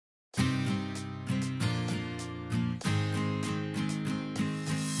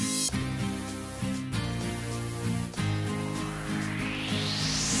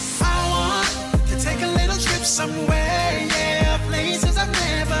somewhere, yeah. Places I've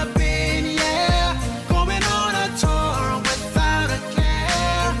never been, yeah. Going on a tour without a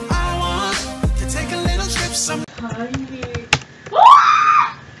care. I want to take a little trip somewhere.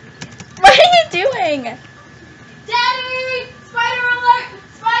 What are you doing? Daddy! Spider alert!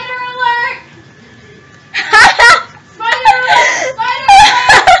 Spider alert! Spider alert! Spider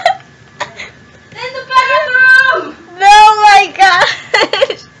alert! In the bathroom! Oh my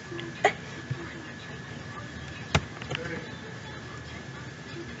gosh!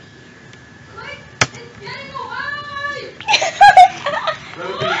 Quick! It's getting away!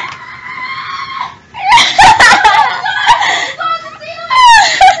 It's on the ceiling!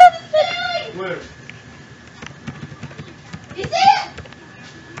 Where? You see it?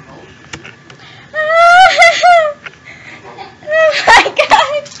 Oh my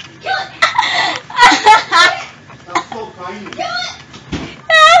gosh! Kill it! That's so tiny. Kill it!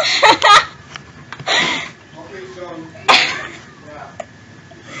 Okay, so, yeah.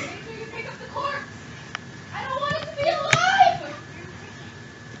 Make sure you pick up the corpse! I don't want it to be alive!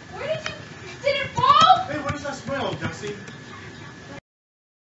 Where did it fall? Hey, what is that smell, Jesse?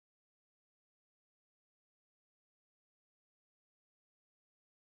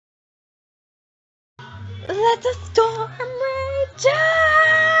 Let the storm rage on!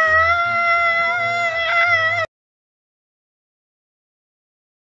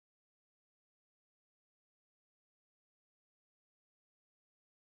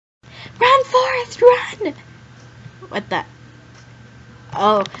 Run, Forrest, run! What the?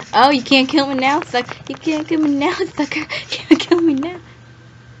 Oh, you can't kill me now, sucker. You can't kill me now, sucker. You can't kill me now.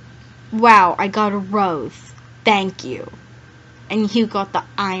 Wow, I got a rose. Thank you. And you got the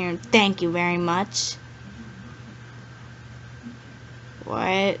iron. Thank you very much.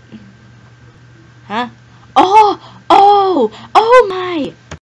 What? Huh? Oh my!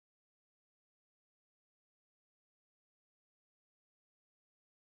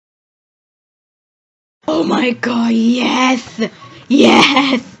 Oh my god, yes!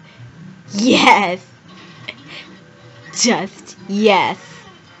 Yes! Yes! Just yes!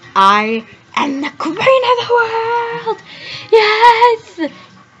 I am the queen of the world! Yes!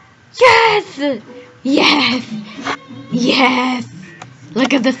 Yes! Yes! Yes!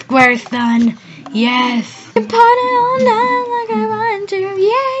 Look at the square, son! Yes! I can party all night like I want to,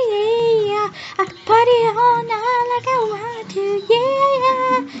 yeah, yeah, yeah. I can party all night like I want to, yeah,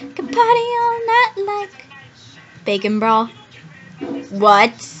 yeah. I can party all night like Bacon Brawl.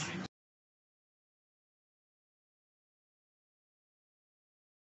 What?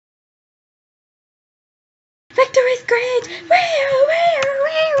 Victory's great!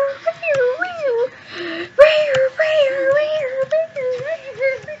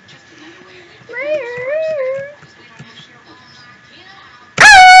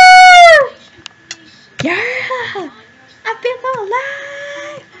 Yeah! I feel so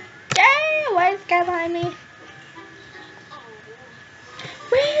alive! Yeah! Why is this guy behind me?